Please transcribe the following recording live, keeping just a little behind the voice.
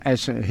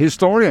As a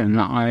historian,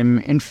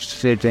 I'm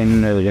interested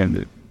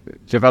in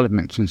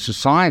developments in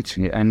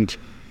society, and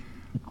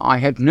I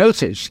had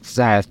noticed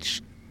that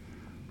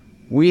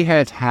we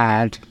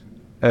had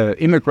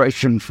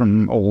immigration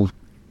from all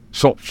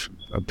sorts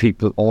of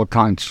people, all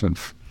kinds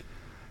of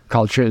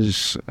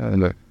cultures,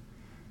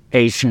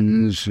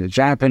 Asians,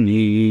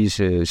 Japanese,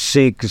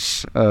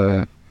 Sikhs,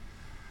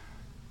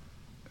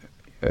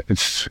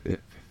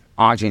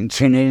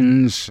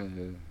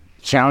 Argentinians,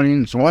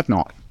 Italians,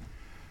 whatnot,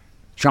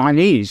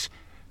 Chinese.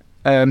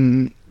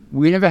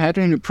 We never had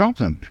any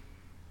problem,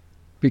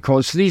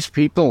 because these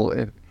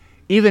people,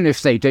 even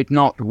if they did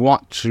not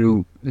want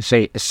to,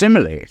 say,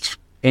 assimilate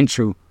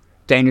into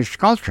Danish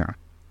culture,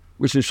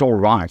 which is all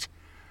right,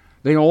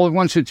 they all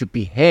wanted to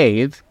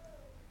behave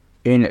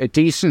in a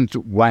decent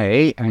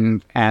way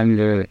and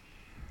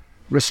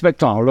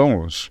respect our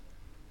laws.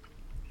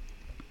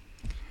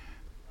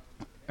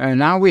 And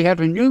now we have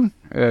a new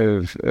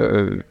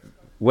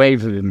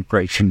wave of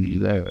immigration,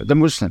 the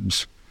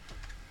Muslims,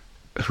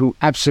 who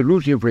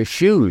absolutely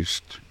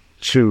refused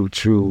to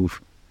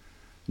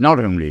not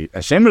only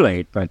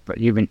assimilate, but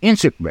even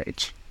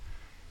integrate.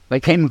 They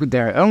came with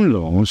their own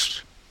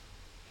laws,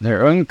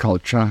 their own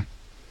culture,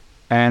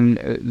 and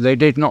they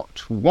did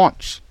not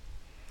want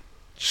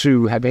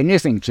to have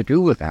anything to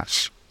do with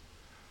us.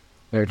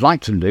 They'd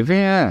like to live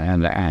here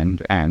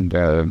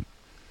and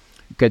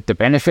get the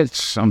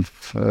benefits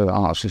of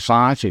our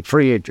society,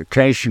 free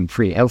education,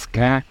 free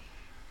healthcare,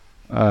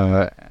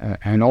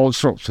 and all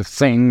sorts of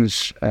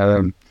things.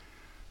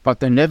 But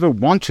they never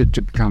wanted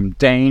to become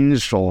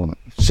Danes or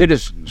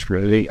citizens,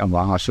 really, of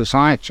our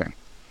society.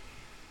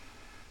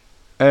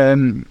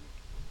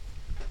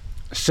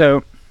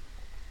 So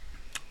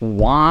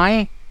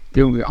why,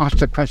 do we ask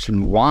the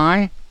question,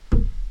 why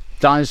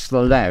does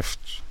the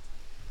left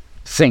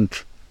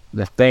think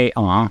that they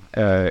are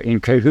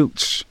in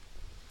cahoots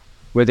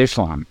with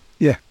Islam?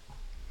 Yeah.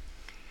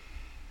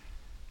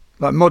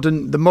 Like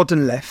the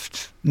modern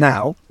left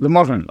now, the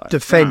modern left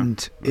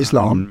defend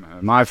Islam.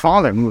 My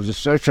father, who was a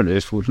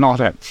socialist, would not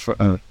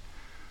have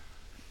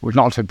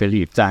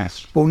believed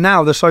that. Well,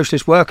 now the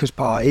Socialist Workers'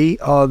 Party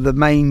are the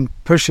main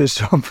pushers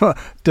of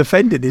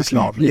defending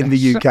Islam in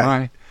the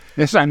UK.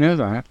 Yes, I know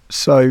that.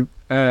 So,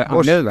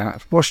 I know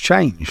that. What's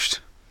changed?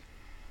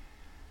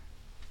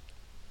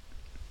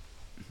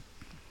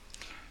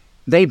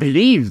 They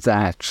believe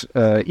that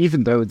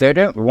even though they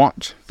don't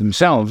want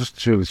themselves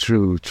to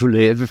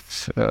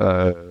live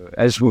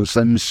as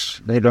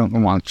Muslims, they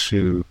don't want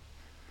to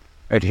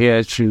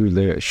adhere to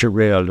the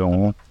Sharia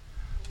law.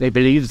 They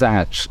believe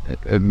that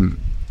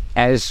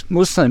as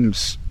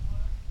Muslims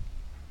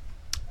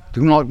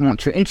do not want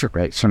to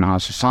integrate in our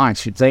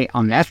society, they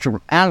are natural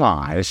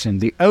allies in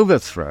the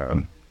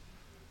overthrow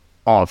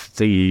of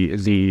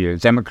the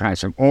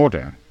democratic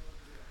order.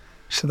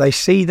 So they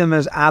see them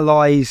as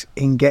allies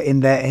in getting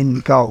their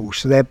end goal.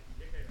 So they're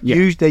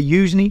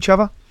using each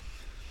other.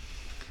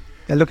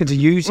 They're looking to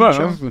use each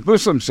other. The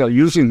Muslims are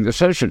using the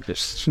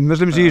socialists. The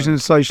Muslims are using the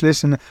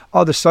socialists, and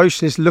are the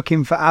socialists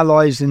looking for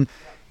allies in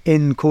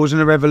causing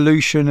a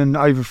revolution and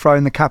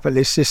overthrowing the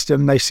capitalist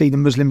system? They see the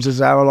Muslims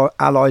as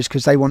allies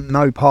because they want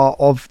no part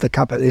of the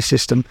capitalist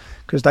system,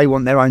 because they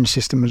want their own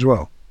system as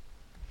well.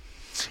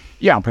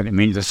 Yeah, but I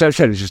mean, the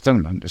socialists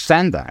don't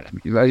understand that. I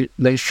mean,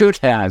 they should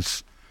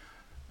have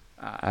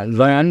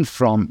learned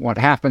from what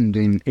happened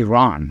in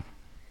Iran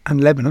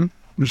and Lebanon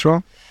as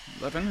well.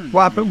 Lebanon.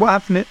 What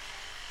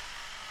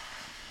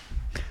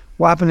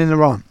happened in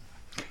Iran?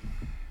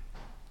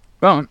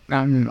 Well,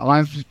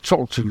 I've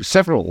talked to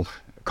several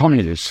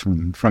communists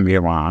from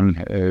Iran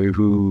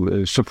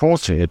who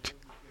supported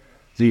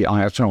the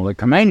Ayatollah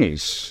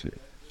Khomeini's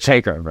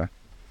takeover.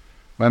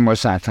 When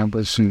was that? That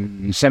was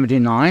in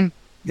 1979.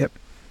 Yep.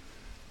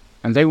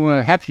 And they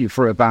were happy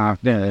for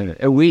about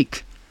a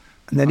week.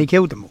 And then he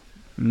killed them all.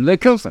 They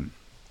killed them.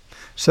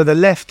 So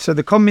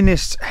the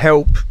communists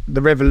helped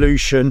the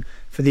revolution,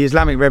 for the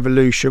Islamic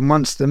revolution.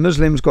 Once the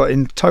Muslims got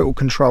in total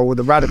control, or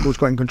the radicals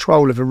got in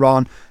control of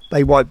Iran,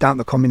 they wiped out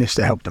the communists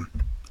to help them.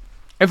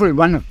 Every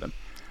one of them.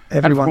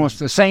 And of course,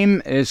 the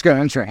same is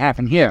going to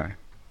happen here.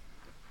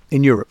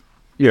 In Europe.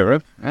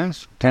 Europe,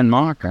 yes.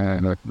 Denmark,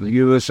 the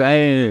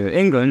USA,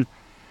 England.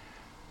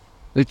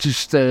 They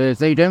just,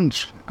 they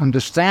don't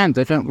understand.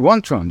 They don't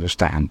want to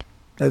understand.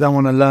 They don't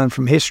want to learn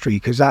from history,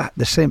 because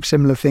the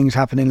similar things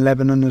happen in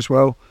Lebanon as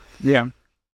well. Yeah.